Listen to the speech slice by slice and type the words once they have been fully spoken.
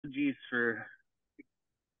apologies for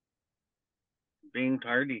being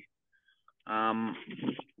tardy. Um,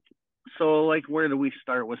 so like, where do we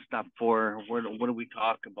start with step four? What do we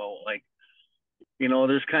talk about? Like,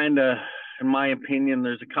 there's kind of, in my opinion,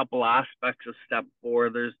 there's a couple aspects of step four.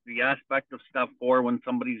 There's the aspect of step four when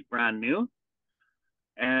somebody's brand new,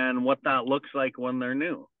 and what that looks like when they're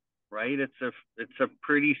new, right? It's a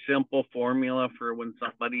pretty simple formula for when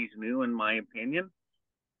somebody's new, in my opinion.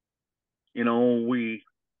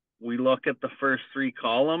 We look at the first three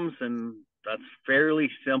columns, and that's fairly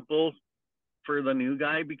simple for the new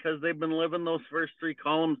guy because they've been living those first three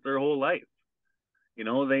columns their whole life.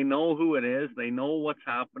 They know who it is, they know what's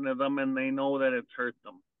happened to them, and they know that it's hurt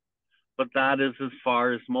them. But that is as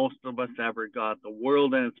far as most of us ever got. The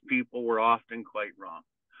world and its people were often quite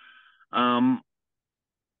wrong.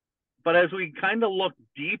 But as we kind of look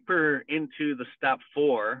deeper into the step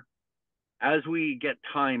four, as we get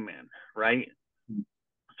time in, right?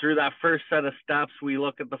 Through that first set of steps, we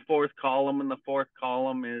look at the fourth column, and the fourth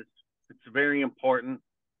column it's very important.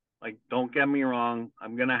 Like, don't get me wrong,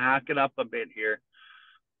 I'm going to hack it up a bit here.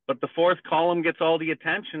 But the fourth column gets all the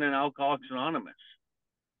attention in Alcoholics Anonymous.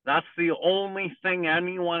 That's the only thing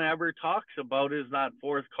anyone ever talks about, is that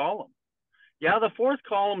fourth column. Yeah, the fourth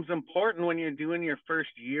column's important when you're doing your first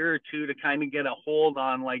year or two to kind of get a hold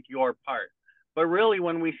on like your part. But really,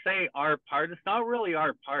 when we say our part, it's not really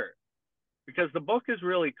our part, because the book is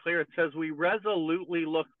really clear. It says we resolutely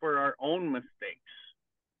look for our own mistakes.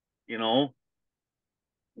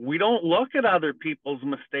 We don't look at other people's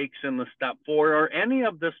mistakes in the step four or any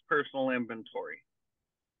of this personal inventory.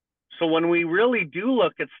 So when we really do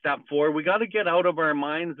look at step four, we got to get out of our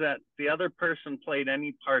minds that the other person played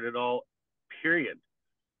any part at all, period.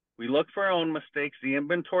 We look for our own mistakes. The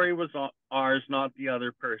inventory was ours, not the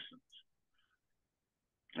other person's.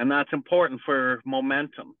 And that's important for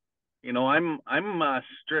momentum. I'm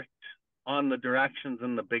strict on the directions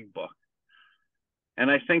in the big book. And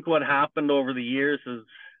I think what happened over the years is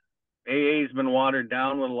AA has been watered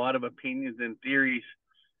down with a lot of opinions and theories.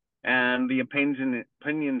 And the opinions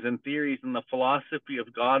and theories and the philosophy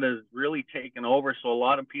of God has really taken over. So a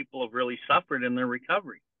lot of people have really suffered in their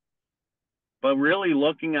recovery. But really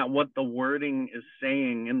looking at what the wording is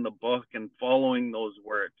saying in the book and following those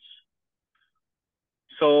words.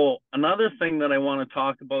 So another thing that I want to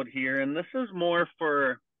talk about here, and this is more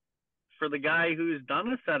for the guy who's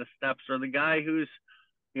done a set of steps, or the guy who's,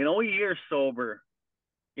 a year sober,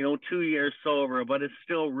 2 years sober, but is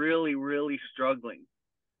still really, really struggling.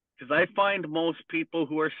 Because I find most people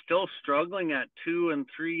who are still struggling at 2 and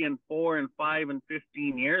 3 and 4 and 5 and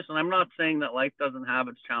 15 years, and I'm not saying that life doesn't have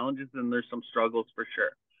its challenges, and there's some struggles for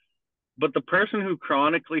sure. But the person who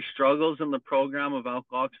chronically struggles in the program of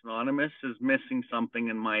Alcoholics Anonymous is missing something,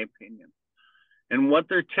 in my opinion. And what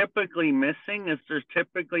they're typically missing is they're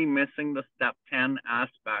typically missing the step 10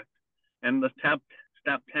 aspect. And the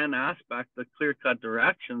step 10 aspect, the clear-cut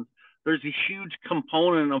directions, there's a huge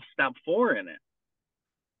component of step 4 in it,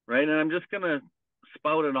 right? And I'm just going to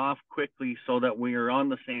spout it off quickly so that we are on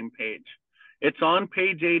the same page. It's on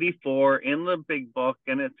page 84 in the big book,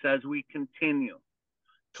 and it says we continue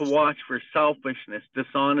to watch for selfishness,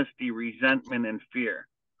 dishonesty, resentment, and fear.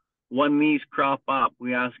 When these crop up,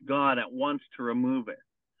 we ask God at once to remove it.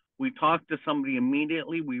 We talk to somebody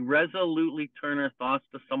immediately. We resolutely turn our thoughts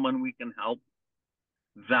to someone we can help.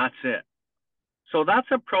 That's it. So that's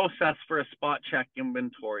a process for a spot check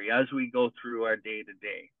inventory as we go through our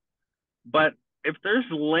day-to-day. But if there's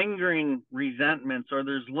lingering resentments, or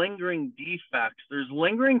there's lingering defects, there's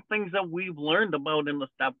lingering things that we've learned about in the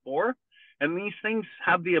step 4, and these things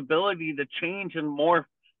have the ability to change and morph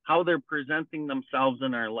how they're presenting themselves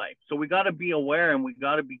in our life. So we got to be aware, and we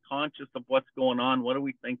got to be conscious of what's going on. What are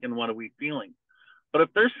we thinking? What are we feeling? But if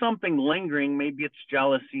there's something lingering, maybe it's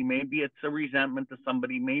jealousy, maybe it's a resentment to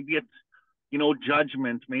somebody, maybe it's,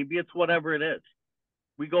 judgment, maybe it's whatever it is.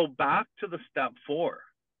 We go back to the step 4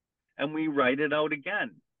 and we write it out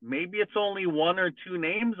again. Maybe it's only 1 or 2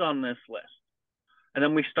 names on this list. And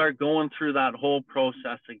then we start going through that whole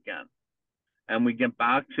process again. And we get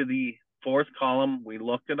back to the 4th column. We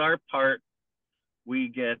look at our part. We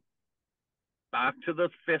get back to the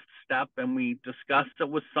 5th step, and we discuss it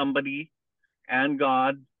with somebody and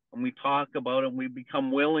God, and we talk about it, and we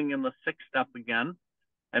become willing in the 6th step again.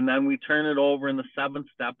 And then we turn it over in the 7th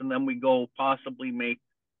step, and then we go possibly make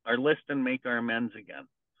our list and make our amends again.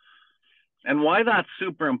 And why that's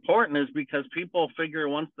super important is because people figure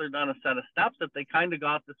once they're done a set of steps that they kind of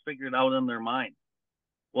got this figured out in their mind.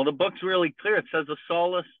 Well, the book's really clear. It says a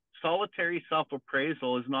solitary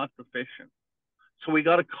self-appraisal is not sufficient. So we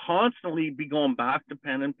got to constantly be going back to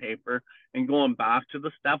pen and paper and going back to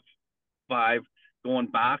the step 5 going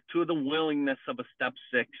back to the willingness of a step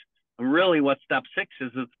 6. And really what step 6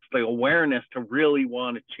 is, it's the awareness to really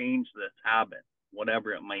want to change this habit,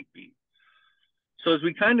 whatever it might be. So as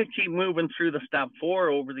we kind of keep moving through the step 4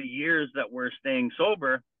 over the years that we're staying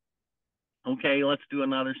sober, okay, let's do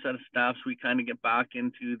another set of steps. We kind of get back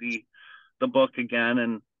into the book again,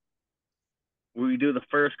 and we do the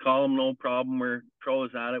first column, no problem. We're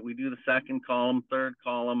pros at it. We do the second column, third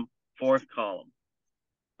column, fourth column.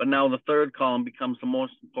 But now the third column becomes the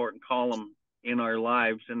most important column in our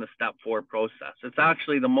lives in the step 4 process. It's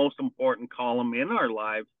actually the most important column in our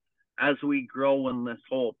lives as we grow in this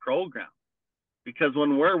whole program. Because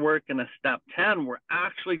when we're working a step 10, we're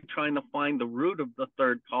actually trying to find the root of the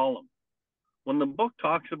third column. When the book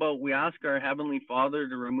talks about we ask our Heavenly Father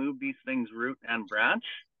to remove these things root and branch,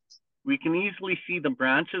 we can easily see the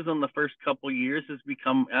branches in the first couple of years as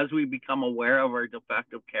we become aware of our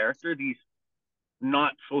defective character, these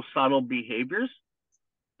not so subtle behaviors,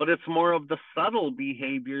 but it's more of the subtle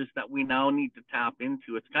behaviors that we now need to tap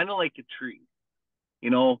into. It's kind of like a tree. You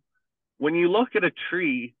know, when you look at a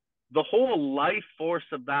tree, the whole life force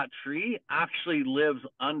of that tree actually lives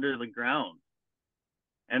under the ground.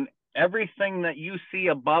 And everything that you see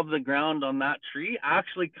above the ground on that tree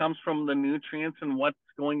actually comes from the nutrients and what's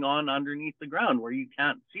going on underneath the ground where you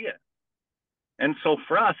can't see it. And so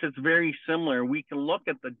for us, it's very similar. We can look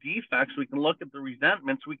at the defects, we can look at the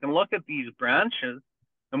resentments, we can look at these branches,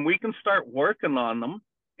 and we can start working on them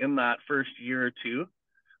in that first year or two.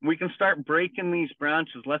 We can start breaking these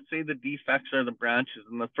branches. Let's say the defects are the branches,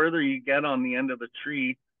 and the further you get on the end of the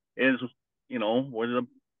tree is, you know,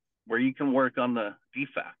 where you can work on the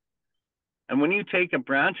defect. And when you take a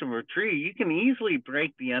branch of a tree, you can easily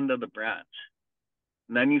break the end of the branch.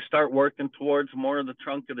 And then you start working towards more of the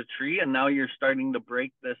trunk of the tree, and now you're starting to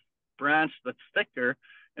break this branch that's thicker,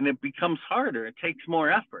 and it becomes harder. It takes more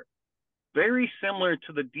effort. Very similar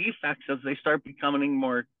to the defects as they start becoming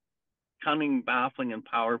more cunning, baffling, and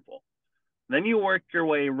powerful. Then you work your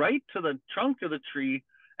way right to the trunk of the tree,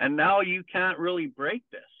 and now you can't really break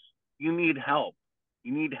this. You need help.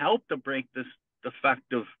 You need help to break this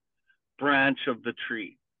defective branch of the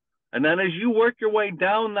tree. And then as you work your way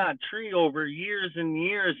down that tree over years and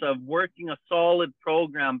years of working a solid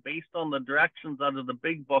program based on the directions out of the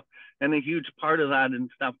big book, and a huge part of that in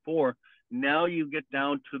step 4, now you get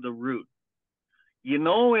down to the root. You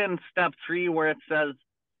know, in step 3 where it says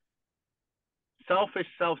selfish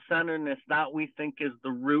self-centeredness, that we think is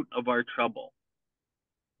the root of our trouble.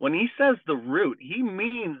 When he says the root, he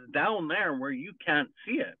means down there where you can't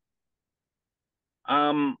see it.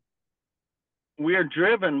 We are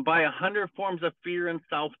driven by 100 forms of fear and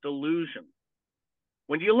self-delusion.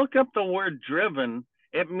 When you look up the word driven,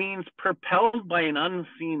 it means propelled by an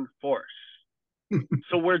unseen force.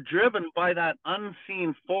 So we're driven by that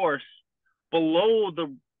unseen force below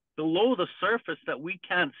the surface that we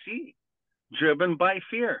can't see. Driven by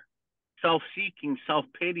fear, self-seeking,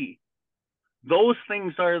 self-pity. Those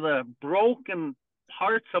things are the broken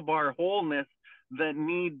parts of our wholeness that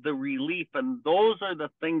need the relief, and those are the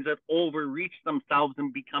things that overreach themselves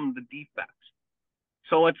and become the defects.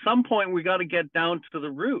 So at some point, we got to get down to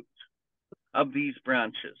the root of these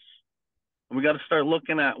branches. We got to start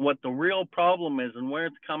looking at what the real problem is and where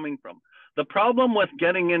it's coming from. The problem with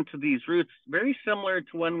getting into these roots is very similar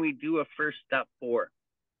to when we do a first step 4.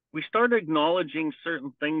 We start acknowledging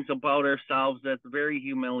certain things about ourselves that's very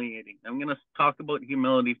humiliating. I'm going to talk about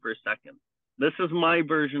humility for a second. This is my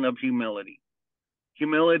version of humility.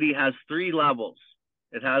 Humility has 3 levels.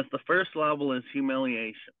 It has the first level is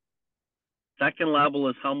humiliation. Second level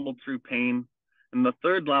is humbled through pain. And the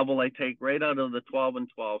third level I take right out of the 12 and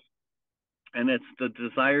 12. And it's the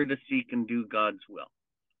desire to seek and do God's will.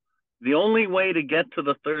 The only way to get to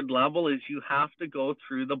the third level is you have to go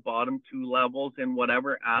through the bottom 2 levels in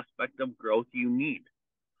whatever aspect of growth you need.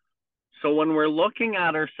 So when we're looking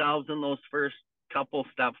at ourselves in those first couple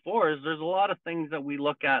step 4s, there's a lot of things that we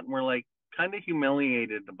look at and we're like kind of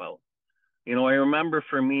humiliated about. You know, I remember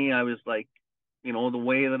for me, I was like, you know, the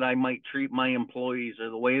way that I might treat my employees or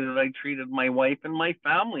the way that I treated my wife and my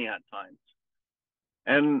family at times.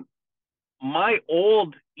 And my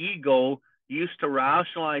old ego used to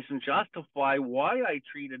rationalize and justify why I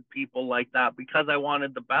treated people like that because I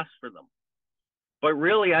wanted the best for them. But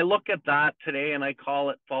really, I look at that today and I call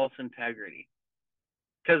it false integrity.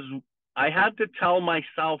 Because I had to tell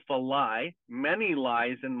myself a lie, many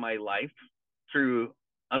lies in my life through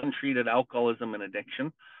untreated alcoholism and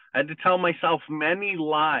addiction. I had to tell myself many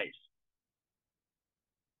lies.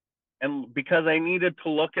 And because I needed to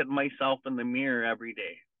look at myself in the mirror every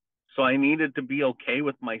day. So I needed to be okay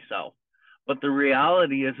with myself. But the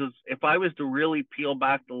reality is if I was to really peel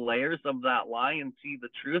back the layers of that lie and see the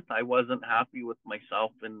truth, I wasn't happy with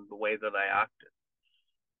myself in the way that I acted.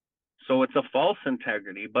 So it's a false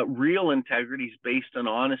integrity, but real integrity is based on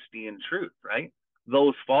honesty and truth, right?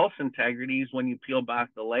 Those false integrities, when you peel back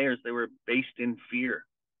the layers, they were based in fear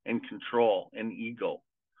and control and ego.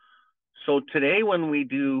 So today, when we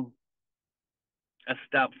do a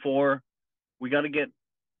step 4, we got to get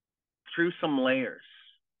through some layers.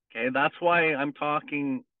 Okay, that's why I'm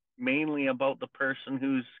talking mainly about the person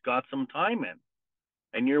who's got some time in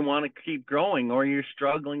and you want to keep growing, or you're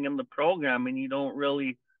struggling in the program and you don't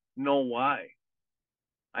really know why.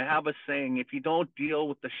 I have a saying, if you don't deal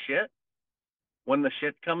with the shit, when the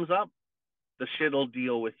shit comes up, the shit will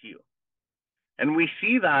deal with you. And we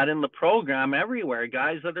see that in the program everywhere.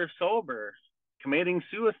 Guys that are sober committing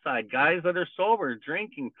suicide, guys that are sober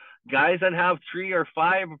drinking, guys that have 3 or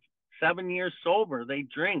 5, 7 years sober, they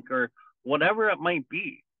drink or whatever it might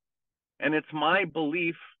be. And it's my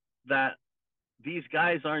belief that these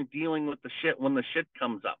guys aren't dealing with the shit when the shit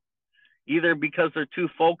comes up, either because they're too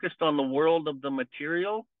focused on the world of the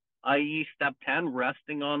material, i.e. step 10,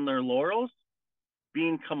 resting on their laurels,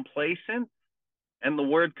 being complacent. And the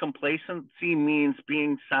word complacency means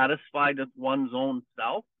being satisfied with one's own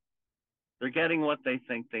self. They're getting what they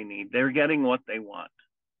think they need. They're getting what they want.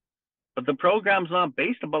 But the program's not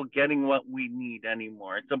based about getting what we need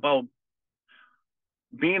anymore. It's about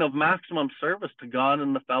being of maximum service to God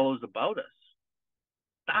and the fellows about us.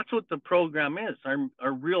 That's what the program is.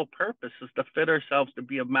 Our real purpose is to fit ourselves to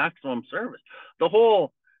be of maximum service. The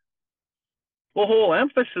whole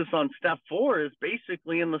emphasis on step 4 is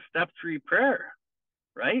basically in the step 3 prayer,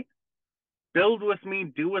 right? Build with me,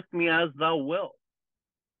 do with me as thou wilt.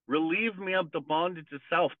 Relieve me of the bondage of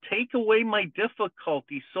self. Take away my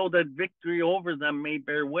difficulties so that victory over them may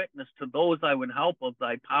bear witness to those I would help of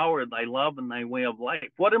thy power, thy love, and thy way of life.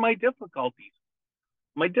 What are my difficulties?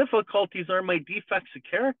 My difficulties are my defects of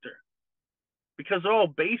character, because they're all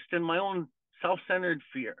based in my own self-centered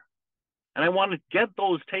fear. And I want to get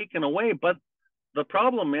those taken away. But the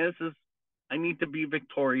problem is I need to be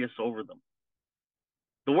victorious over them.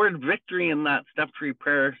 The word victory in that step 3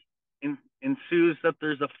 prayer ensues that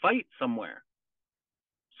there's a fight somewhere.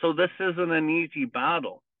 So this isn't an easy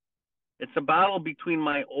battle. It's a battle between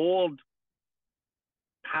my old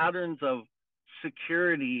patterns of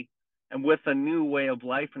security and with a new way of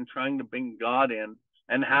life and trying to bring God in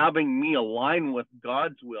and having me align with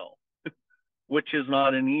God's will, which is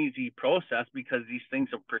not an easy process because these things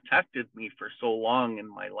have protected me for so long in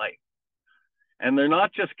my life. And they're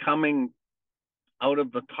not just coming out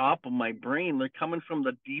of the top of my brain, they're coming from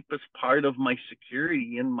the deepest part of my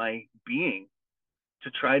security in my being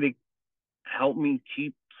to try to help me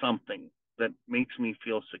keep something that makes me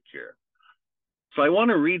feel secure. So I want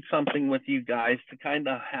to read something with you guys to kind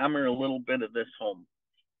of hammer a little bit of this home.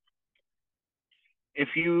 If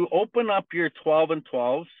you open up your 12 and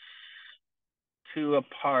 12s to a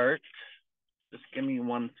part, just give me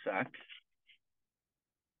one sec.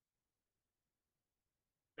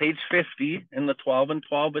 Page 50 in the 12 and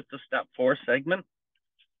 12, it's the step 4 segment.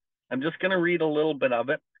 I'm just going to read a little bit of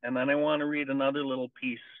it, and then I want to read another little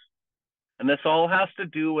piece. And this all has to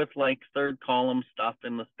do with like third column stuff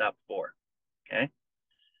in the step 4, okay?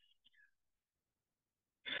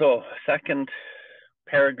 So second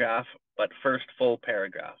paragraph, but first full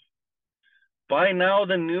paragraph. By now,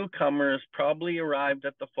 the newcomer has probably arrived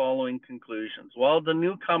at the following conclusions. Well, the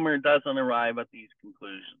newcomer doesn't arrive at these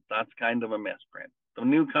conclusions. That's kind of a misprint. The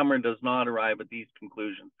newcomer does not arrive at these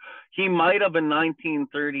conclusions. He might have in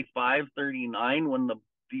 1935, 39, when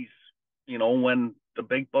when the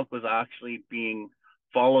big book was actually being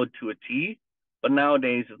followed to a T, but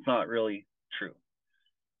nowadays it's not really true.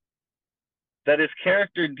 That his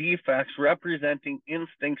character defects representing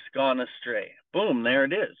instincts gone astray. Boom, there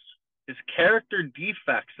it is. His character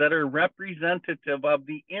defects that are representative of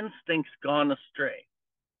the instincts gone astray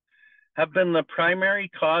have been the primary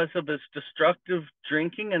cause of his destructive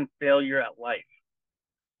drinking and failure at life.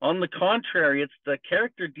 On the contrary, it's the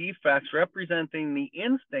character defects representing the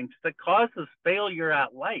instincts that cause his failure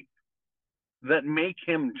at life that make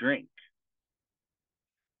him drink.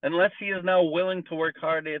 Unless he is now willing to work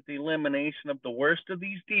hard at the elimination of the worst of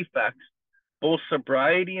these defects, both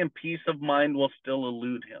sobriety and peace of mind will still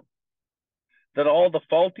elude him. That all the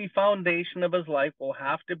faulty foundation of his life will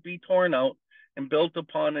have to be torn out and built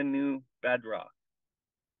upon a new bedrock.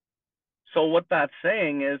 So what that's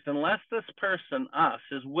saying is, unless this person, us,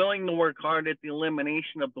 is willing to work hard at the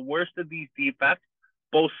elimination of the worst of these defects,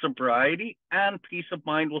 both sobriety and peace of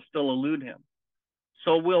mind will still elude him.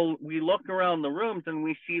 So we look around the rooms and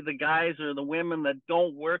we see the guys or the women that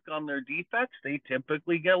don't work on their defects, they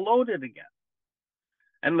typically get loaded again.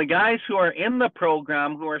 And the guys who are in the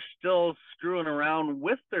program who are still screwing around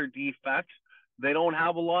with their defects, they don't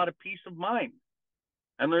have a lot of peace of mind.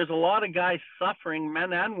 And there's a lot of guys suffering,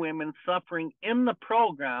 men and women suffering in the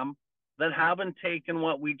program that haven't taken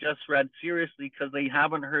what we just read seriously because they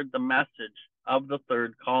haven't heard the message of the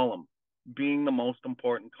third column being the most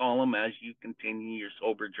important column as you continue your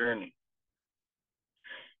sober journey.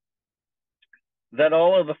 That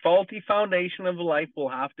all of the faulty foundation of life will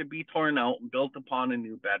have to be torn out and built upon a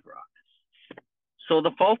new bedrock. So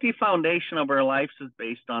the faulty foundation of our lives is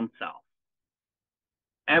based on self.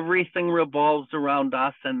 Everything revolves around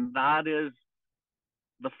us, and that is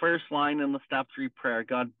the first line in the step 3 prayer.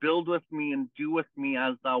 God, build with me and do with me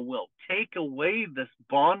as thou wilt. Take away this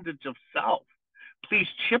bondage of self. Please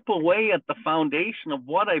chip away at the foundation of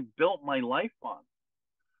what I built my life on.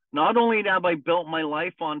 Not only have I built my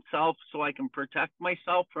life on self so I can protect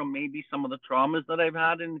myself from maybe some of the traumas that I've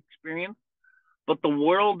had and experienced, but the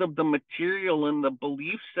world of the material and the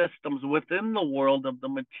belief systems within the world of the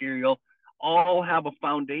material all have a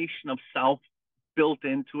foundation of self built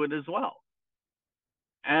into it as well.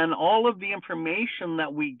 And all of the information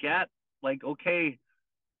that we get, like, okay,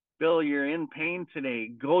 Bill, you're in pain today.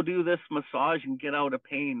 Go do this massage and get out of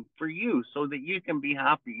pain for you so that you can be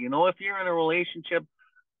happy. You know, if you're in a relationship,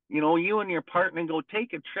 you know, you and your partner go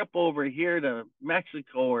take a trip over here to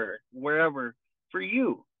Mexico or wherever for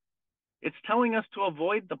you. It's telling us to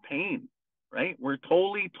avoid the pain, right? We're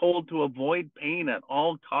totally told to avoid pain at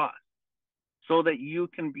all costs so that you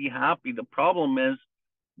can be happy. The problem is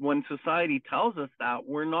when society tells us that,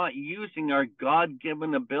 we're not using our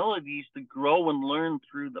God-given abilities to grow and learn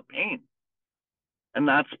through the pain. And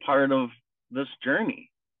that's part of this journey,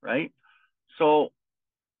 right? So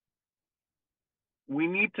we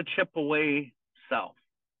need to chip away self.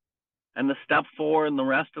 And the step 4 and the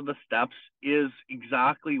rest of the steps is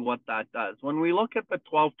exactly what that does. When we look at the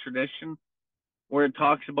 12th tradition, where it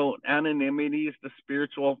talks about anonymity is the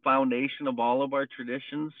spiritual foundation of all of our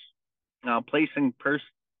traditions, placing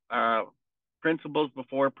principles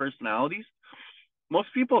before personalities. Most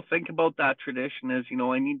people think about that tradition as, you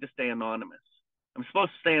know, I need to stay anonymous. I'm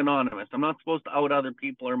supposed to stay anonymous. I'm not supposed to out other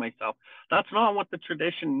people or myself. That's not what the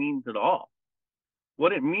tradition means at all.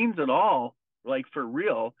 What it means at all, like for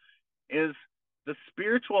real, is the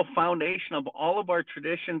spiritual foundation of all of our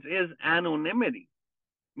traditions is anonymity,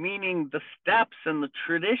 meaning the steps and the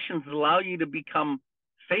traditions allow you to become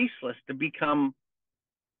faceless, to become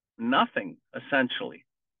nothing, essentially.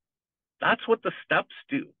 That's what the steps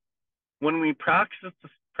do. When we practice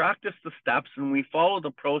the steps and we follow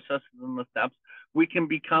the processes and the steps, we can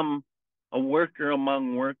become a worker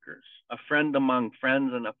among workers, a friend among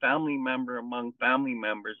friends, and a family member among family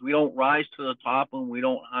members. We don't rise to the top and we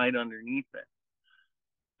don't hide underneath it.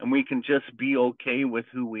 And we can just be okay with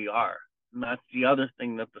who we are. And that's the other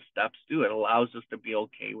thing that the steps do. It allows us to be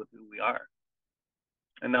okay with who we are.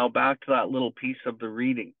 And now back to that little piece of the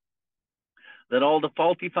reading. That all the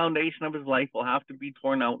faulty foundation of his life will have to be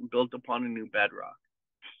torn out and built upon a new bedrock.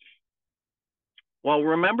 Well,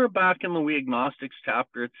 remember back in the We Agnostics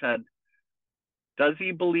chapter, it said, does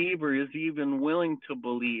he believe or is he even willing to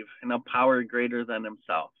believe in a power greater than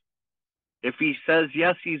himself? If he says,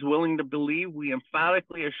 yes, he's willing to believe, we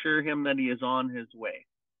emphatically assure him that he is on his way.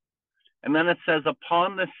 And then it says,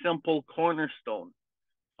 upon this simple cornerstone,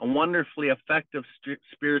 a wonderfully effective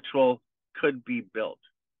spiritual could be built.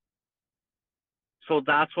 So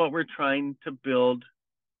that's what we're trying to build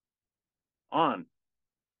on,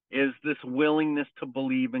 is this willingness to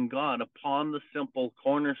believe in God upon the simple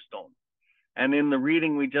cornerstone. And in the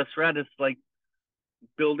reading we just read, it's like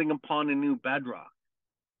building upon a new bedrock.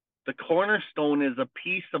 The cornerstone is a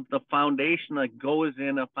piece of the foundation that goes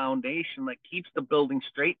in a foundation that keeps the building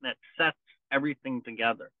straight and it sets everything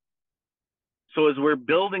together. So as we're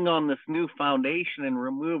building on this new foundation and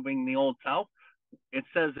removing the old self, it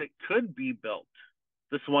says it could be built.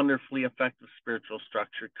 This wonderfully effective spiritual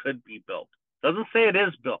structure could be built. Doesn't say it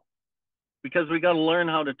is built, because we got to learn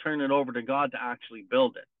how to turn it over to God to actually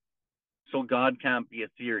build it. So God can't be a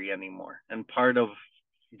theory anymore. And part of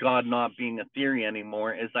God not being a theory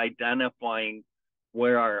anymore is identifying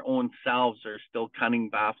where our own selves are still cunning,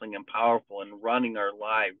 baffling, and powerful and running our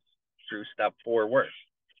lives through step 4 work.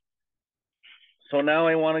 So now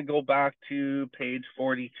I want to go back to page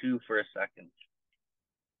 42 for a second.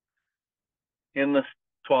 In the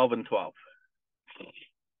 12 and 12.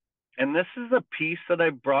 And this is a piece that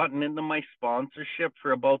I've brought into my sponsorship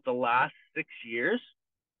for about the last 6 years.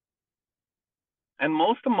 And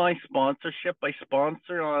most of my sponsorship, I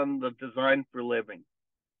sponsor on the Design for Living.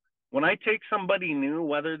 When I take somebody new,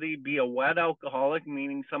 whether they be a wet alcoholic,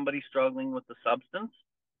 meaning somebody struggling with the substance,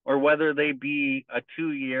 or whether they be a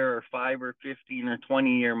 2-year or 5 or 15 or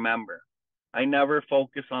 20-year member, I never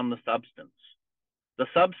focus on the substance. The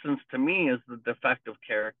substance to me is the defective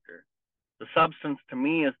character. The substance to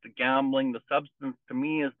me is the gambling. The substance to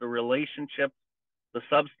me is the relationship. The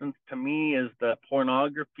substance to me is the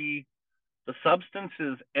pornography. The substance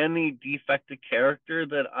is any defective character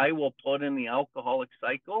that I will put in the alcoholic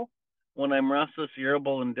cycle when I'm restless,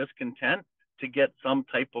 irritable, and discontent to get some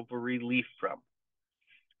type of a relief from.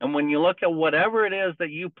 And when you look at whatever it is that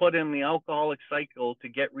you put in the alcoholic cycle to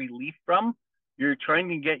get relief from, you're trying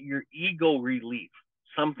to get your ego relief,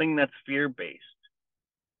 something that's fear-based.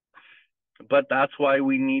 But that's why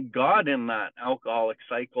we need God in that alcoholic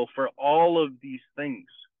cycle for all of these things,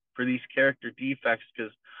 for these character defects,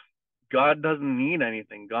 because God doesn't need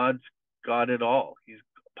anything. God's got it all. He's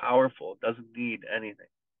powerful, doesn't need anything.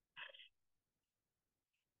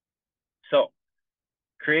 So,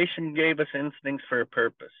 creation gave us instincts for a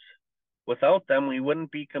purpose. Without them, we wouldn't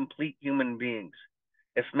be complete human beings.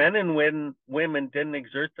 If men and women didn't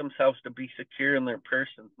exert themselves to be secure in their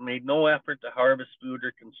persons, made no effort to harvest food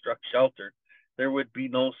or construct shelter, there would be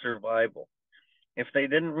no survival. If they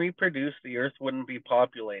didn't reproduce, the earth wouldn't be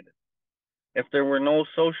populated. If there were no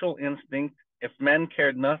social instinct, if men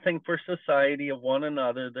cared nothing for society of one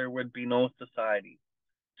another, there would be no society.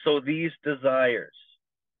 So these desires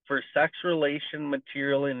for sex relation,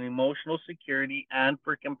 material and emotional security, and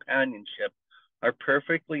for companionship are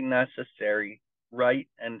perfectly necessary, right,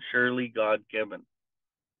 and surely God-given.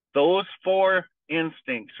 Those 4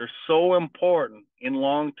 instincts are so important in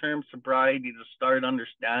long-term sobriety to start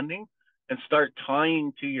understanding and start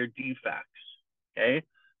tying to your defects, okay?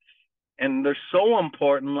 And they're so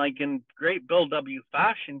important, like in great Bill W.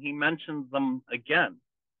 fashion, he mentions them again.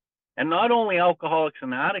 And not only alcoholics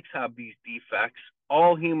and addicts have these defects,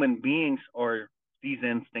 all human beings, or these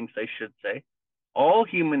instincts, I should say, all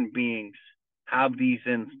human beings have these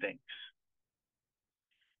instincts.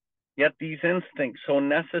 Yet these instincts, so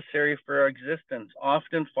necessary for our existence,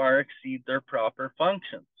 often far exceed their proper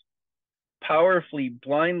functions. Powerfully,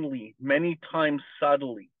 blindly, many times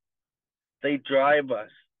subtly, they drive us,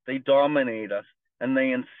 they dominate us, and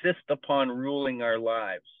they insist upon ruling our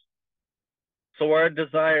lives. So our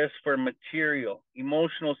desires for material,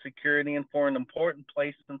 emotional security, and for an important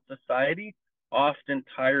place in society often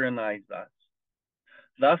tyrannize us.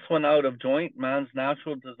 Thus, when out of joint, man's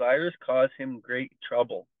natural desires cause him great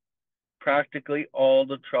trouble, practically all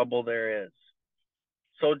the trouble there is.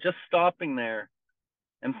 So just stopping there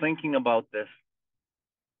and thinking about this,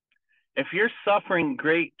 if you're suffering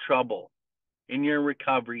great trouble in your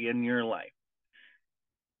recovery, in your life,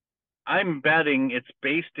 I'm betting it's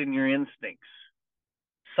based in your instincts.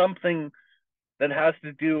 Something that has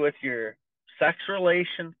to do with your sex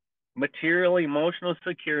relation, material, emotional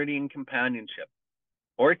security, and companionship.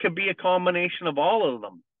 Or it could be a combination of all of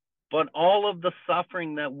them. But all of the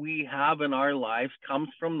suffering that we have in our lives comes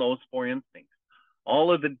from those 4 instincts.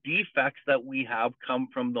 All of the defects that we have come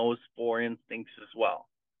from those 4 instincts as well.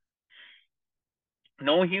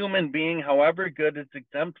 No human being, however good, is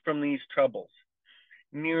exempt from these troubles.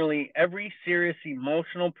 Nearly every serious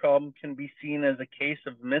emotional problem can be seen as a case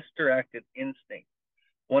of misdirected instinct.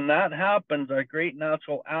 When that happens, our great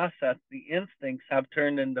natural assets, the instincts, have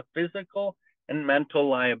turned into physical and mental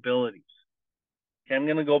liabilities. Okay, I'm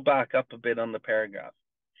going to go back up a bit on the paragraph.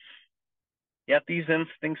 Yet these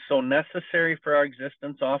instincts, so necessary for our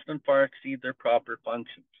existence, often far exceed their proper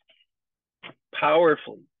functions.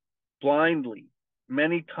 Powerfully, blindly,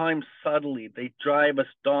 many times subtly, they drive us,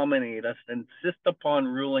 dominate us, and insist upon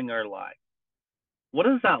ruling our lives. What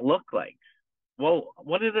does that look like? Well,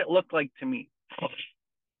 what did it look like to me?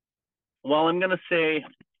 Well, I'm going to say,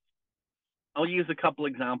 I'll use a couple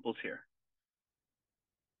examples here.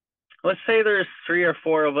 Let's say there's 3 or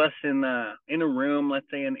 4 of us in a room, let's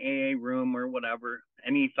say an AA room or whatever,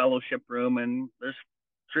 any fellowship room, and there's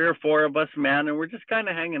 3 or 4 of us men, and we're just kind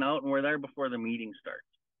of hanging out, and we're there before the meeting starts.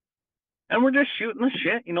 And we're just shooting the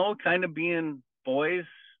shit, kind of being boys,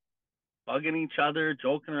 bugging each other,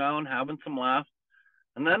 joking around, having some laughs.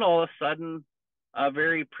 And then all of a sudden, a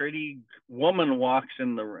very pretty woman walks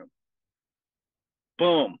in the room.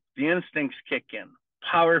 Boom, the instincts kick in,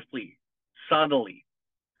 powerfully, subtly.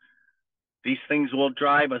 These things will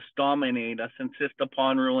drive us, dominate us, insist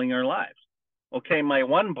upon ruling our lives. Okay, my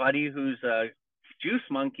one buddy who's a juice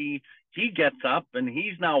monkey, he gets up and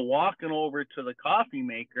he's now walking over to the coffee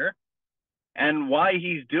maker. And why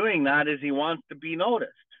he's doing that is he wants to be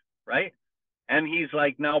noticed, right? And he's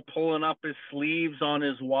like now pulling up his sleeves on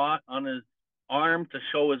his arm to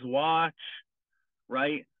show his watch,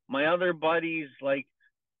 right? My other buddy's like,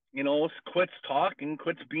 quits talking,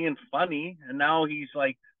 quits being funny, and now he's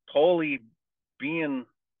like totally being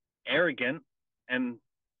arrogant and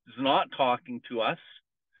is not talking to us.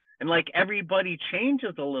 And like everybody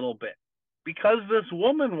changes a little bit because this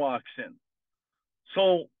woman walks in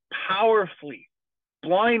so powerfully,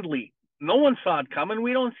 blindly. No one saw it coming.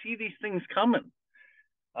 We don't see these things coming.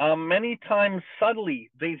 Many times subtly,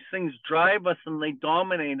 these things drive us and they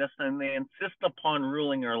dominate us and they insist upon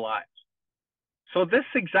ruling our lives. So this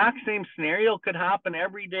exact same scenario could happen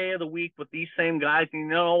every day of the week with these same guys. And you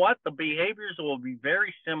know what? The behaviors will be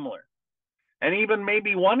very similar. And even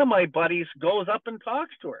maybe one of my buddies goes up and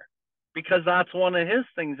talks to her because that's one of his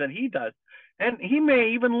things that he does. And he may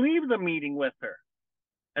even leave the meeting with her.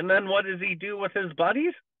 And then what does he do with his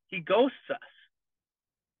buddies? He ghosts us.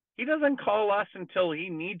 He doesn't call us until he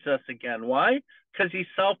needs us again. Why? Because he's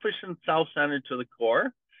selfish and self-centered to the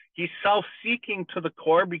core. He's self-seeking to the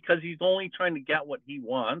core because he's only trying to get what he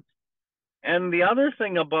wants. And the other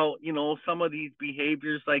thing about, some of these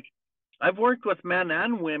behaviors, like I've worked with men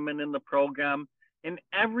and women in the program, and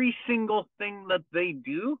every single thing that they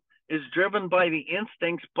do is driven by the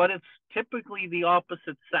instincts, but it's typically the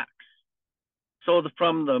opposite sex. So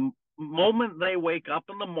from the moment they wake up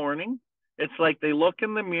in the morning, it's like they look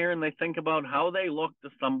in the mirror and they think about how they look to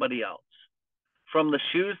somebody else. From the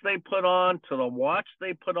shoes they put on to the watch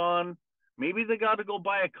they put on, maybe they got to go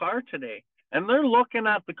buy a car today. And they're looking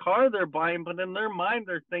at the car they're buying, but in their mind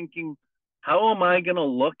they're thinking, how am I going to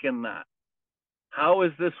look in that? How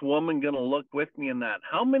is this woman going to look with me in that?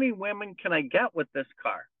 How many women can I get with this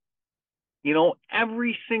car?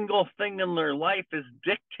 Every single thing in their life is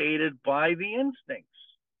dictated by the instincts.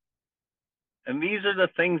 And these are the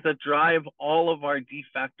things that drive all of our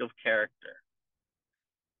defective character.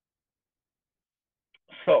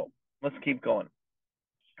 So let's keep going.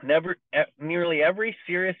 Nearly every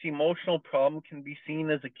serious emotional problem can be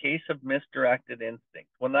seen as a case of misdirected instinct.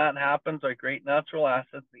 When that happens, our great natural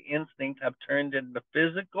assets, the instinct, have turned into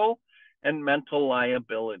physical and mental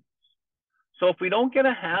liabilities. So if we don't get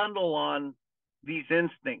a handle on these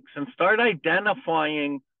instincts and start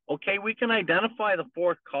identifying, okay, we can identify the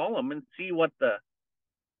fourth column and see what the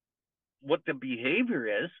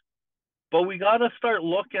behavior is, but we got to start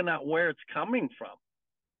looking at where it's coming from.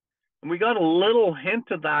 And we got a little hint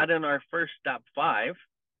of that in our first step 5,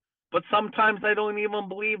 but sometimes I don't even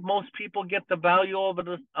believe most people get the value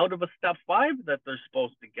out of a step 5 that they're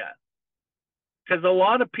supposed to get. Because a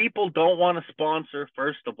lot of people don't want to sponsor,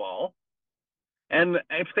 first of all. And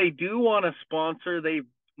if they do want to sponsor,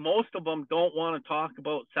 most of them don't want to talk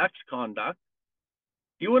about sex conduct.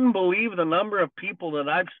 You wouldn't believe the number of people that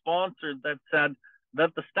I've sponsored that said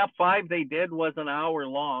that the step 5 they did was an hour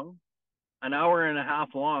and a half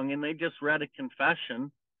long, and they just read a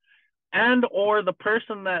confession, or the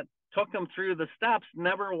person that took them through the steps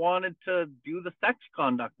never wanted to do the sex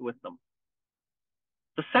conduct with them.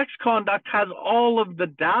 The sex conduct has all of the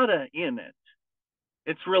data in it.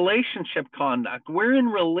 It's relationship conduct. We're in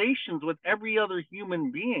relations with every other human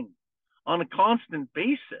being on a constant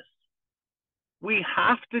basis. We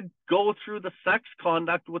have to go through the sex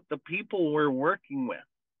conduct with the people we're working with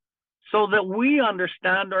so that we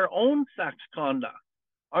understand our own sex conduct,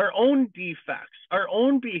 our own defects, our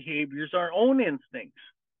own behaviors, our own instincts.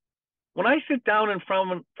 When I sit down in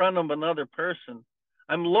front of another person,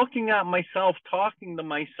 I'm looking at myself, talking to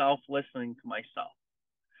myself, listening to myself.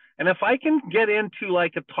 And if I can get into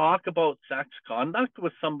like a talk about sex conduct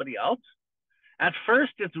with somebody else, at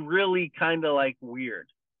first it's really kind of like weird,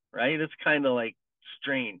 right? It's kind of like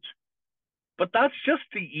strange. But that's just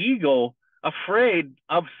the ego afraid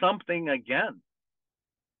of something again.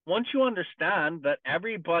 Once you understand that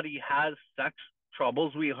everybody has sex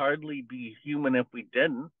troubles, we hardly be human if we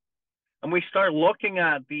didn't. And we start looking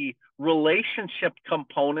at the relationship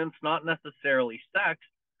components, not necessarily sex,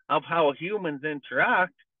 of how humans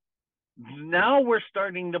interact. Now we're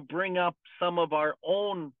starting to bring up some of our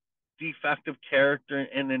own defective character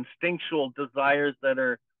and instinctual desires that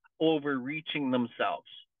are overreaching themselves.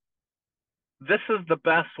 This is the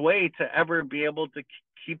best way to ever be able to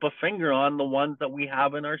keep a finger on the ones that we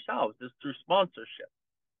have in ourselves, is through sponsorship.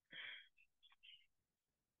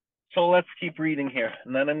 So let's keep reading here,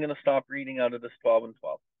 and then I'm going to stop reading out of this 12 and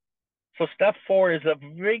 12. So step 4 is a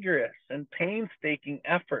vigorous and painstaking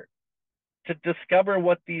effort to discover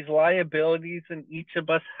what these liabilities in each of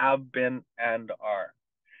us have been and are.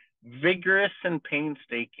 Vigorous and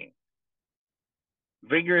painstaking.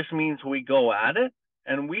 Vigorous means we go at it,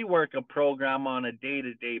 and we work a program on a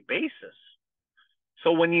day-to-day basis.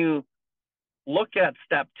 So when you look at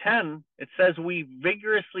step 10, it says we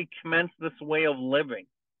vigorously commence this way of living.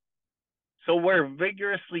 So we're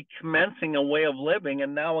vigorously commencing a way of living.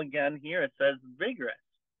 And now again, here it says vigorous.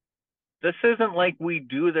 This isn't like we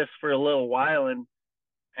do this for a little while and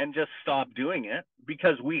just stop doing it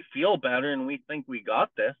because we feel better and we think we got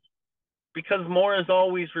this, because more is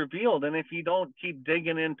always revealed. And if you don't keep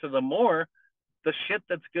digging into the more, the shit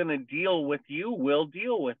that's going to deal with you will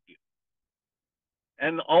deal with you.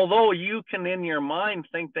 And although you can in your mind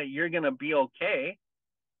think that you're going to be okay,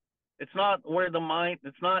 it's not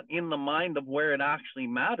in the mind of where it actually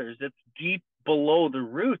matters. It's deep below the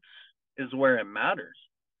roots is where it matters.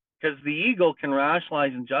 Because the ego can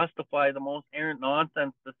rationalize and justify the most errant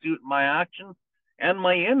nonsense to suit my actions and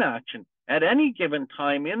my inaction at any given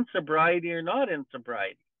time, in sobriety or not in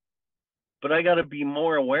sobriety. But I got to be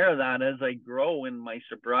more aware of that as I grow in my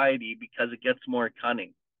sobriety, because it gets more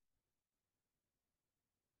cunning.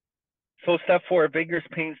 So step 4, vigorous,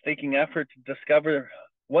 painstaking effort to discover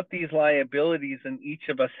what these liabilities in each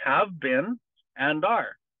of us have been and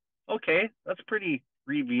are. Okay, that's pretty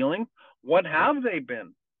revealing. What have they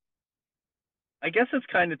been? I guess it's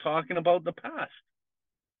kind of talking about the past.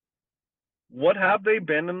 What have they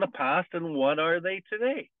been in the past and what are they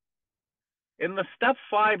today? In the step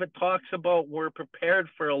 5, it talks about we're prepared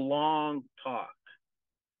for a long talk.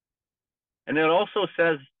 And it also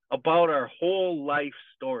says about our whole life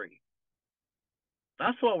story.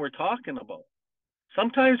 That's what we're talking about.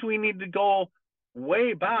 Sometimes we need to go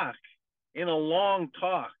way back in a long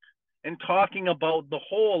talk and talking about the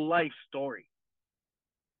whole life story.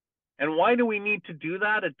 And why do we need to do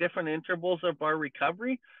that at different intervals of our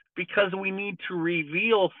recovery? Because we need to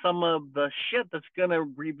reveal some of the shit that's going to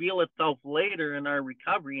reveal itself later in our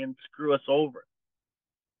recovery and screw us over.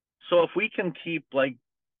 So if we can keep, like,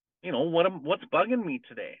 you know, what's bugging me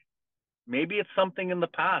today? Maybe it's something in the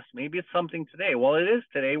past. Maybe it's something today. Well, it is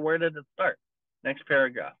today. Where did it start? Next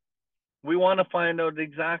paragraph. We want to find out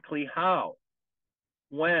exactly how,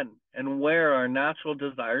 when, and where our natural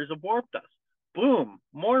desires have warped us. Boom,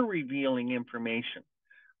 more revealing information.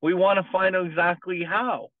 We want to find out exactly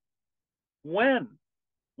how, when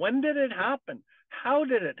did it happen? How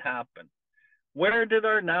did it happen? Where did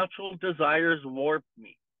our natural desires warp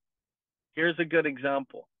me? Here's a good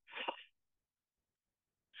example.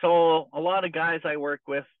 So a lot of guys I work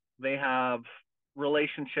with, they have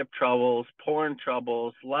relationship troubles, porn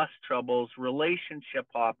troubles, lust troubles, relationship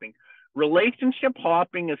hopping. Relationship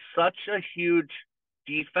hopping is such a huge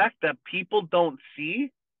defect that people don't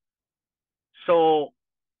see. So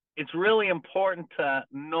it's really important to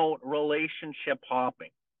note relationship hopping.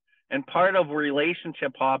 And part of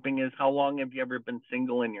relationship hopping is how long have you ever been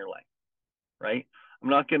single in your life, right? I'm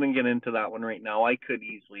not going to get into that one right now. I could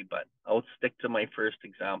easily, but I'll stick to my first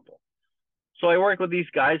example. So I work with these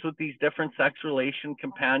guys with these different sex relation,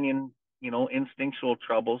 companion, instinctual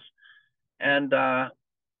troubles. And I'm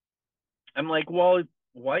like, well,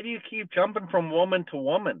 why do you keep jumping from woman to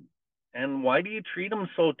woman? And why do you treat them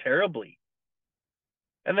so terribly?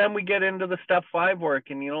 And then we get into the step 5 work.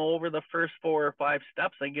 And, over the first 4 or 5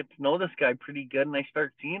 steps, I get to know this guy pretty good. And I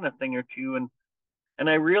start seeing a thing or two. And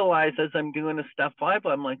I realize as I'm doing a step 5,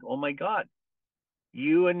 I'm like, oh my God,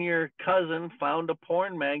 you and your cousin found a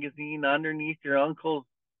porn magazine underneath your uncle's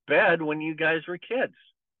bed when you guys were kids.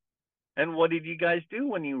 And what did you guys do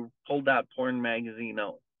when you pulled that porn magazine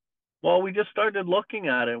out? Well, we just started looking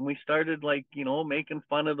at it and we started making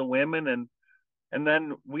fun of the women and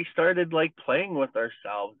then we started playing with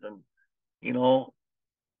ourselves and,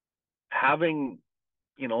 having,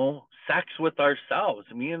 sex with ourselves,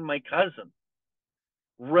 me and my cousin.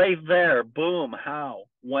 Right there, boom, how,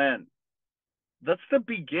 when. That's the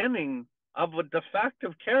beginning of a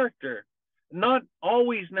defective character. Not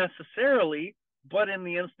always necessarily, but in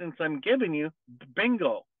the instance I'm giving you,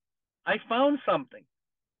 bingo. I found something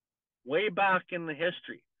way back in the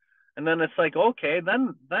history. And then it's like, okay,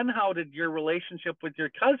 then how did your relationship with your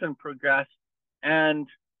cousin progress and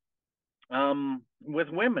with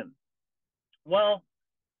women? Well,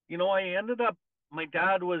 I ended up, my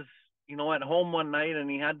dad was, at home one night and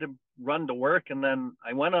he had to run to work. And then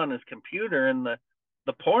I went on his computer and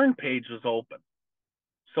the porn page was open.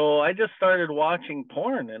 So I just started watching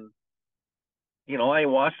porn and, I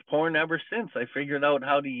watched porn ever since. I figured out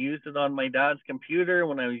how to use it on my dad's computer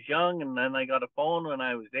when I was young. And then I got a phone when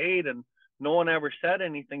I was 8 and no one ever said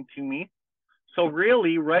anything to me. So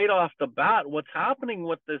really, right off the bat, what's happening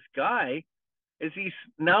with this guy is he's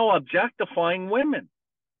now objectifying women.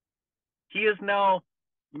 He is now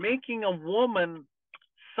making a woman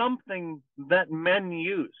something that men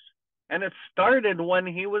use. And it started when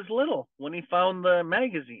he was little, when he found the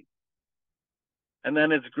magazine. And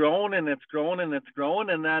then it's grown and it's grown and it's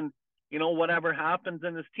grown. And then, whatever happens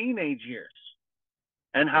in his teenage years.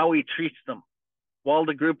 and how he treats them. Well,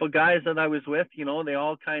 the group of guys that I was with, they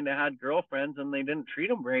all kind of had girlfriends and they didn't treat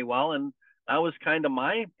them very well. And that was kind of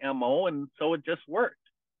my MO. And so it just worked.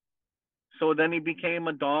 So then he became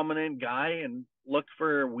a dominant guy and looked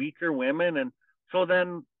for weaker women. And so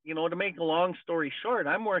then, to make a long story short,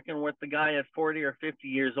 I'm working with the guy at 40 or 50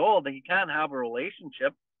 years old that he can't have a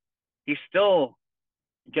relationship. He's still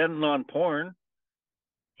getting on porn.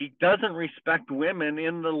 He doesn't respect women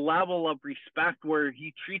in the level of respect where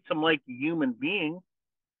he treats them like a human being,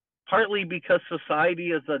 partly because society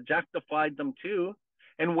has objectified them too.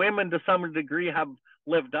 And women, to some degree, have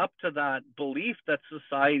lived up to that belief that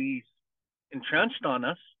society's entrenched on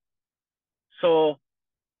us. So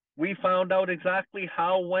we found out exactly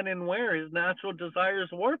how, when, and where his natural desires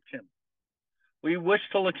warped him. We wish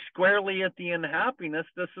to look squarely at the unhappiness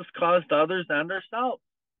this has caused others and ourselves.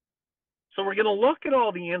 So we're going to look at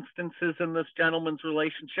all the instances in this gentleman's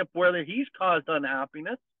relationship where he's caused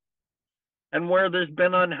unhappiness and where there's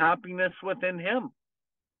been unhappiness within him.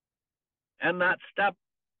 And that step,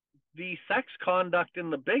 the sex conduct in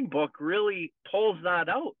the big book, really pulls that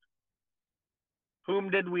out. Whom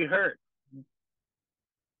did we hurt?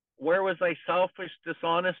 Where was I selfish,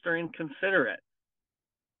 dishonest, or inconsiderate?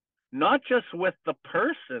 Not just with the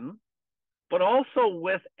person, but also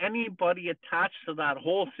with anybody attached to that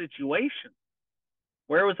whole situation.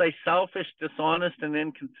 Where was I selfish, dishonest, and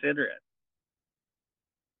inconsiderate?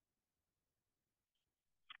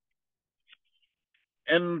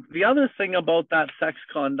 And the other thing about that sex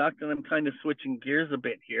conduct, and I'm kind of switching gears a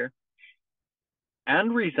bit here,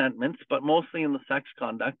 and resentments, but mostly in the sex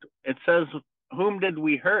conduct, it says, whom did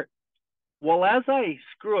we hurt? Well, as I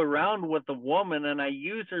screw around with a woman and I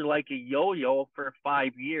use her like a yo-yo for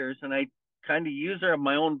 5 years, and I kind of use her at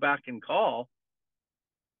my own beck and call,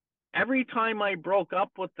 every time I broke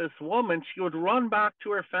up with this woman, she would run back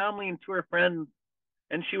to her family and to her friends,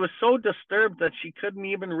 and she was so disturbed that she couldn't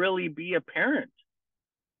even really be a parent.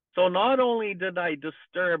 So not only did I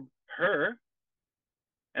disturb her,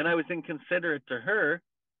 and I was inconsiderate to her,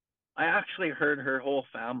 I actually hurt her whole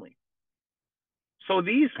family. So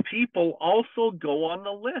these people also go on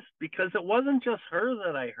the list because it wasn't just her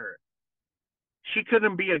that I hurt. She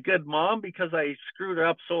couldn't be a good mom because I screwed her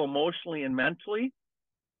up so emotionally and mentally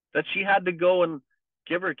that she had to go and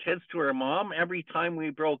give her kids to her mom every time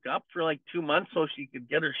we broke up for like 2 months so she could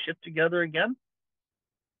get her shit together again.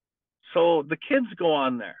 So the kids go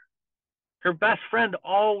on there. Her best friend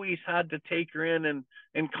always had to take her in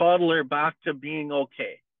and coddle her back to being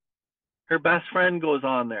okay. Her best friend goes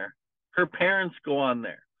on there. Her parents go on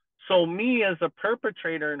there. So me as a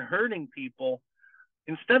perpetrator and hurting people,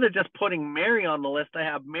 instead of just putting Mary on the list, I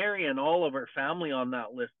have Mary and all of her family on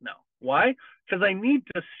that list now. Why? Because I need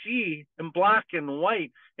to see in black and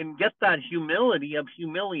white and get that humility of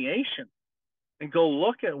humiliation and go,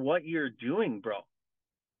 look at what you're doing, bro.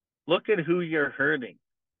 Look at who you're hurting.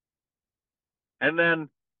 And then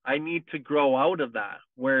I need to grow out of that.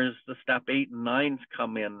 Whereas the step 8 and 9s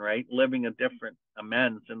come in, right? Living a different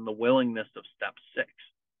amends and the willingness of step 6.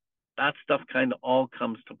 That stuff kind of all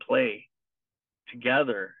comes to play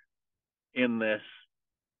together in this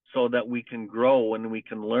so that we can grow and we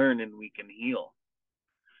can learn and we can heal.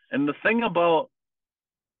 And the thing about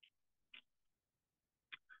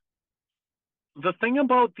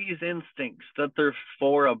these instincts, that there's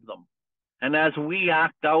 4 of them. And as we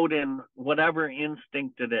act out in whatever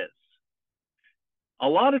instinct it is, a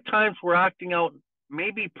lot of times we're acting out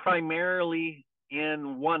maybe primarily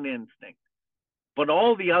in one instinct, but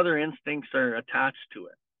all the other instincts are attached to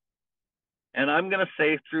it. And I'm going to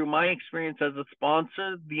say, through my experience as a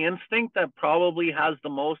sponsor, the instinct that probably has the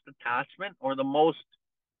most attachment or the most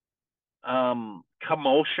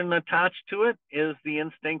commotion attached to it is the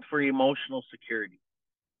instinct for emotional security.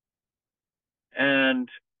 And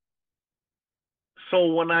so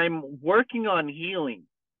when I'm working on healing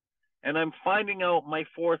and I'm finding out my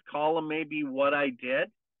 4th column, maybe what I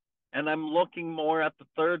did, and I'm looking more at the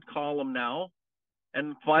 3rd column now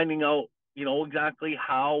and finding out, exactly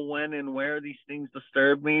how, when, and where these things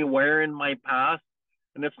disturb me, where in my past.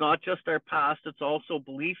 And it's not just our past, it's also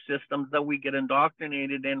belief systems that we get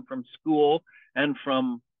indoctrinated in from school and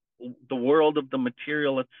from the world of the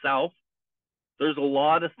material itself. There's a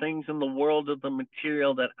lot of things in the world of the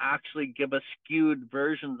material that actually give us skewed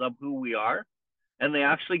versions of who we are, and they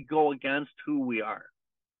actually go against who we are.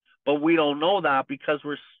 But we don't know that because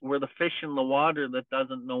we're the fish in the water that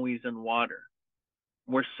doesn't know he's in water.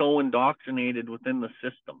 We're so indoctrinated within the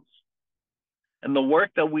systems. And the work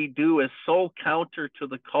that we do is so counter to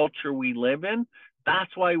the culture we live in.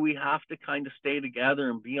 That's why we have to kind of stay together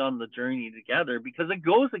and be on the journey together, because it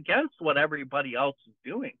goes against what everybody else is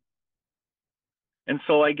doing. And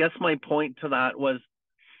so I guess my point to that was,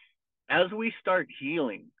 as we start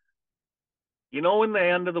healing, in the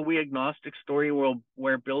end of the We Agnostic story,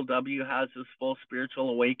 where Bill W. has his full spiritual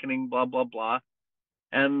awakening, blah, blah, blah,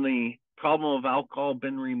 and the problem of alcohol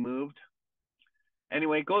been removed.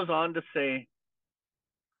 Anyway, it goes on to say,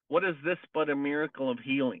 what is this but a miracle of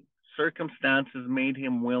healing? Circumstances made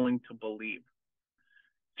him willing to believe.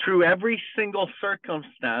 Through every single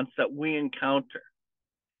circumstance that we encounter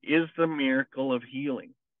is the miracle of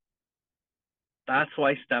healing. That's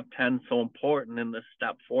why step 10 is so important in the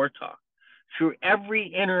step 4 talk. Through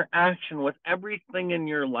every interaction with everything in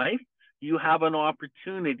your life, you have an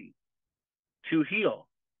opportunity to heal.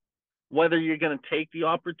 Whether you're going to take the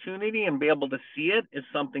opportunity and be able to see it is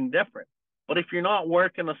something different. But if you're not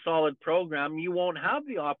working a solid program, you won't have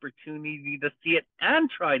the opportunity to see it and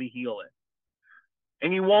try to heal it.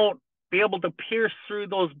 And you won't be able to pierce through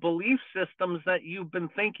those belief systems that you've been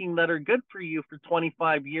thinking that are good for you for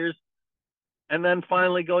 25 years, and then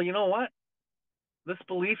finally go, you know what? This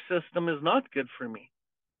belief system is not good for me.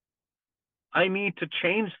 I need to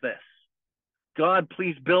change this. God,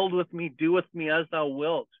 please build with me, do with me as thou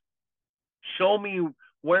wilt. Show me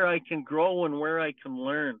where I can grow and where I can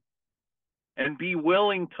learn. And be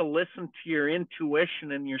willing to listen to your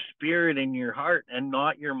intuition and your spirit and your heart and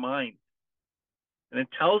not your mind. And it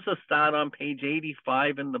tells us that on page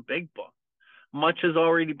 85 in the big book. Much has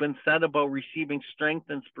already been said about receiving strength,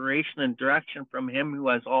 inspiration, and direction from him who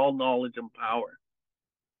has all knowledge and power.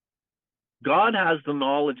 God has the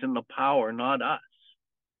knowledge and the power, not us.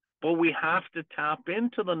 But we have to tap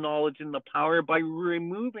into the knowledge and the power by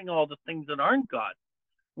removing all the things that aren't God,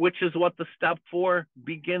 which is what the step 4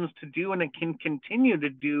 begins to do, and it can continue to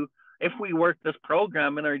do if we work this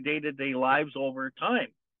program in our day-to-day lives over time.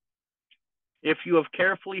 If you have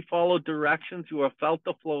carefully followed directions, you have felt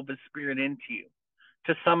the flow of the Spirit into you.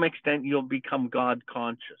 To some extent, you'll become God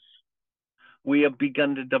conscious. We have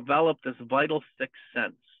begun to develop this vital sixth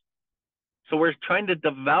sense. So we're trying to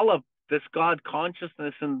develop this God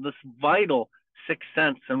consciousness and this vital sixth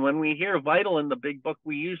sense. And when we hear vital in the big book,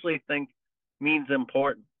 we usually think means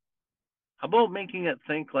important. How about making it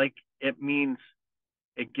think like it means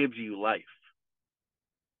it gives you life?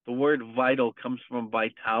 The word vital comes from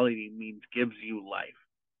vitality, means gives you life.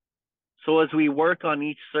 So as we work on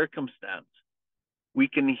each circumstance, we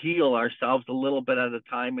can heal ourselves a little bit at a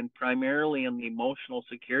time, and primarily in the emotional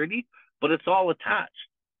security, but it's all attached.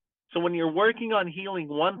 So when you're working on healing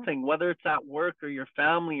one thing, whether it's at work or your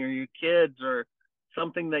family or your kids or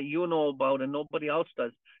something that you know about and nobody else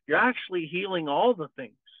does, you're actually healing all the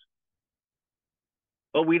things.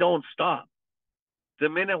 But we don't stop. The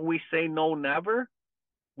minute we say no, never,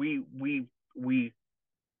 we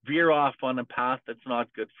veer off on a path that's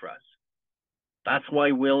not good for us. That's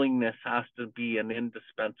why willingness has to be an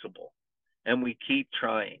indispensable, and we keep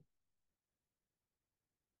trying.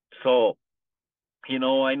 So, I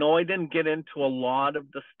know I didn't get into a lot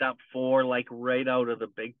of the step 4, like right out of the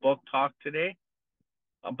big book talk today,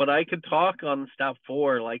 but I could talk on step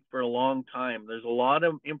 4 like for a long time. There's a lot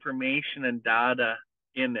of information and data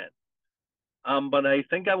in it. But I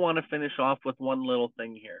think I want to finish off with one little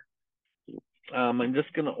thing here. I'm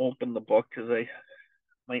just going to open the book because I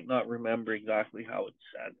might not remember exactly how it's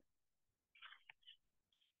said.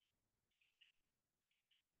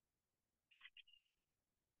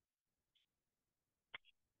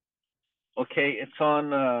 Okay, it's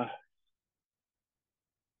on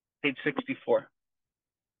page 64.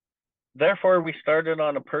 Therefore, we started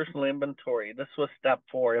on a personal inventory. This was step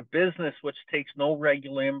 4. A business which takes no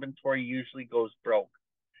regular inventory usually goes broke.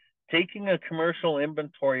 Taking a commercial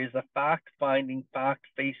inventory is a fact-finding,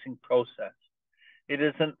 fact-facing process. It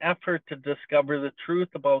is an effort to discover the truth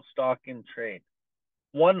about stock in trade.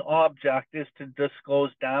 One object is to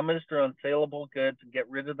disclose damaged or unsaleable goods and get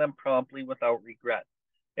rid of them promptly without regret.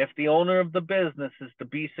 If the owner of the business is to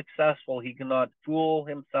be successful, he cannot fool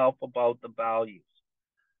himself about the values.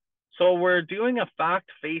 So we're doing a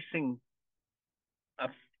fact-finding,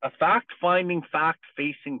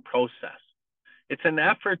 fact-facing process. It's an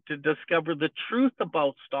effort to discover the truth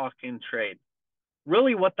about stock in trade.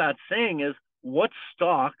 Really what that's saying is, what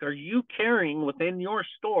stock are you carrying within your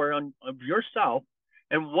store of yourself,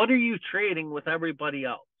 and what are you trading with everybody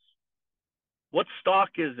else? What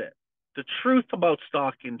stock is it? The truth about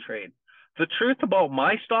stock in trade. The truth about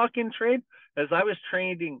my stock in trade is I was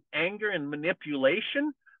trading anger and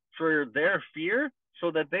manipulation for their fear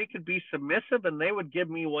so that they could be submissive and they would give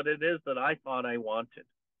me what it is that I thought I wanted.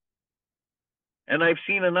 And I've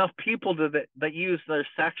seen enough people that use their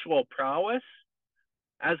sexual prowess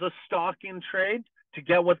as a stock in trade to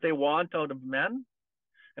get what they want out of men.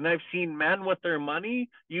 And I've seen men with their money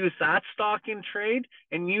use that stock in trade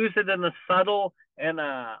and use it in a subtle and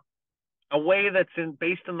a way that's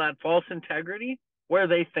based in that false integrity where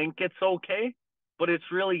they think it's okay, but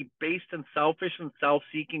it's really based in selfish and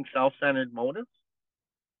self-seeking, self-centered motives.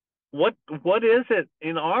 What is it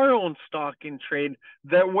in our own stock in trade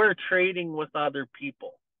that we're trading with other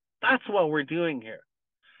people? That's what we're doing here.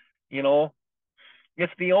 You know,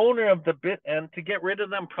 it's the owner of the bit, and to get rid of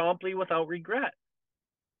them promptly without regret.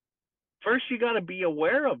 First, you got to be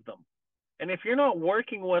aware of them. And if you're not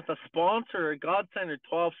working with a sponsor or a God-centered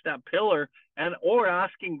 12-step pillar and or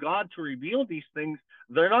asking God to reveal these things,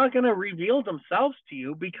 they're not going to reveal themselves to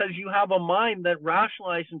you because you have a mind that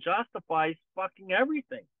rationalizes and justifies fucking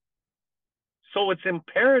everything. So it's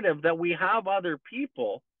imperative that we have other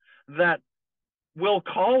people that will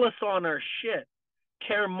call us on our shit,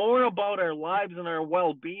 care more about our lives and our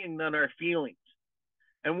well-being than our feelings.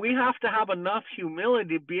 And we have to have enough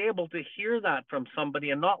humility to be able to hear that from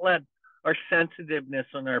somebody and not let our sensitiveness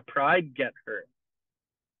and our pride get hurt.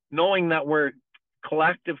 Knowing that we're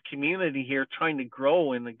collective community here trying to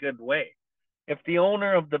grow in a good way. If the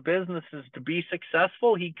owner of the business is to be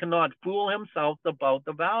successful, he cannot fool himself about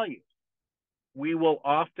the values. We will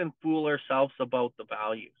often fool ourselves about the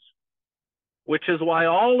values, which is why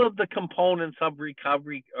all of the components of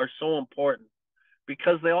recovery are so important,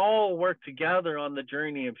 because they all work together on the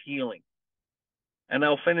journey of healing. And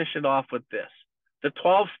I'll finish it off with this. The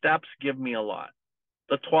 12 steps give me a lot.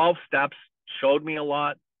 The 12 steps showed me a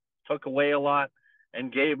lot, took away a lot,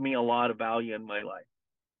 and gave me a lot of value in my life.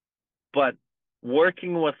 But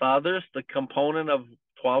working with others, the component of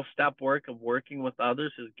 12-step work of working with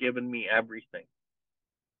others has given me everything.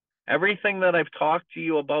 Everything that I've talked to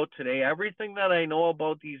you about today, everything that I know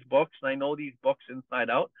about these books, and I know these books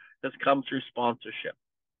inside out, has come through sponsorship.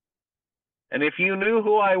 And if you knew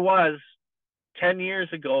who I was 10 years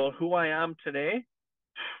ago, who I am today,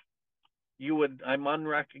 I'm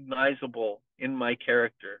unrecognizable in my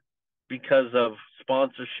character because of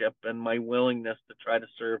sponsorship and my willingness to try to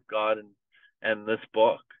serve God and this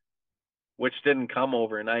book, which didn't come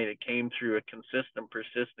overnight. It came through a consistent,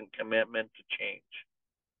 persistent commitment to change.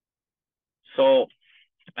 So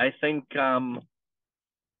I think, I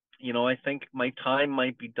think my time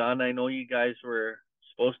might be done. I know you guys were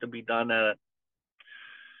supposed to be done at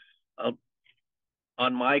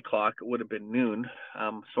on my clock. It would have been noon.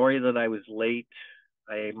 Sorry that I was late.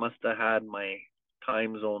 I must have had my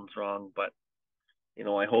time zones wrong, but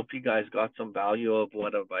I hope you guys got some value of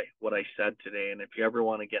what I said today. And if you ever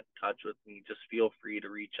want to get in touch with me, just feel free to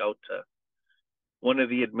reach out to one of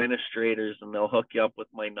the administrators and they'll hook you up with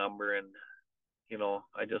my number. And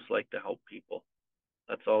I just like to help people.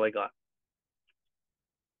 That's all I got.